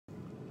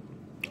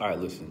All right,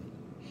 listen.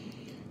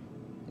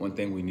 One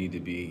thing we need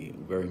to be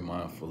very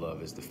mindful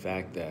of is the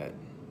fact that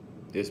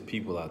there's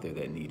people out there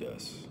that need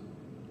us.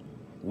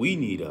 We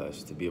need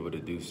us to be able to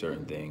do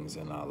certain things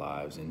in our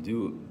lives and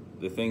do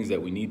the things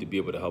that we need to be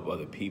able to help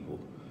other people.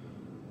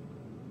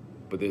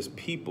 But there's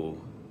people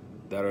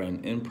that are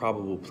in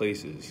improbable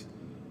places.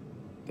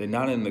 They're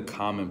not in the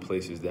common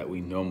places that we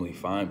normally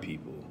find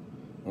people.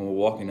 When we're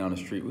walking down the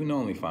street, we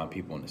normally find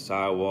people on the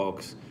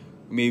sidewalks.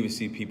 We may even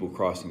see people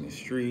crossing the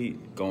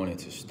street, going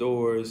into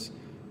stores,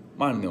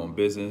 minding their own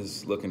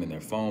business, looking in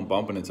their phone,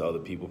 bumping into other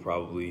people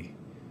probably.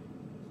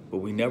 But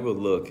we never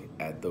look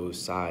at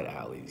those side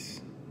alleys.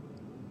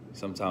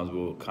 Sometimes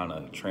we'll kind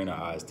of train our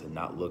eyes to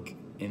not look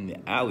in the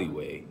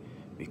alleyway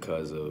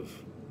because of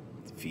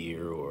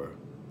fear or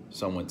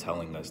someone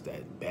telling us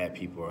that bad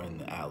people are in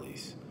the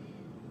alleys.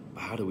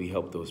 But how do we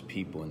help those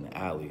people in the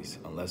alleys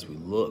unless we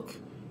look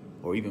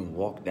or even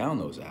walk down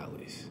those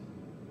alleys?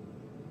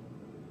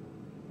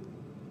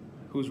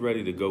 Who's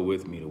ready to go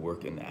with me to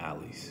work in the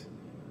alleys?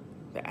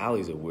 The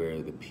alleys are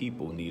where the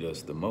people need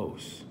us the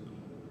most.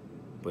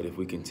 But if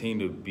we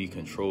continue to be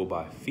controlled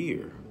by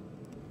fear,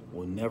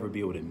 we'll never be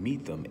able to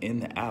meet them in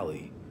the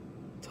alley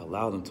to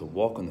allow them to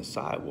walk on the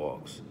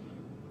sidewalks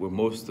where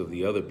most of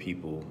the other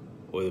people,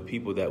 or the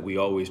people that we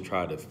always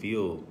try to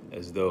feel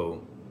as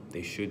though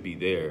they should be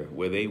there,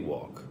 where they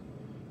walk.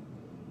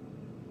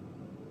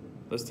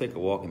 Let's take a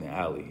walk in the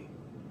alley,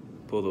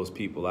 pull those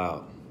people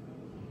out,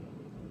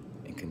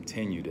 and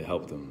continue to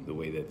help them the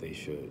way that they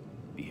should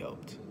be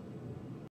helped.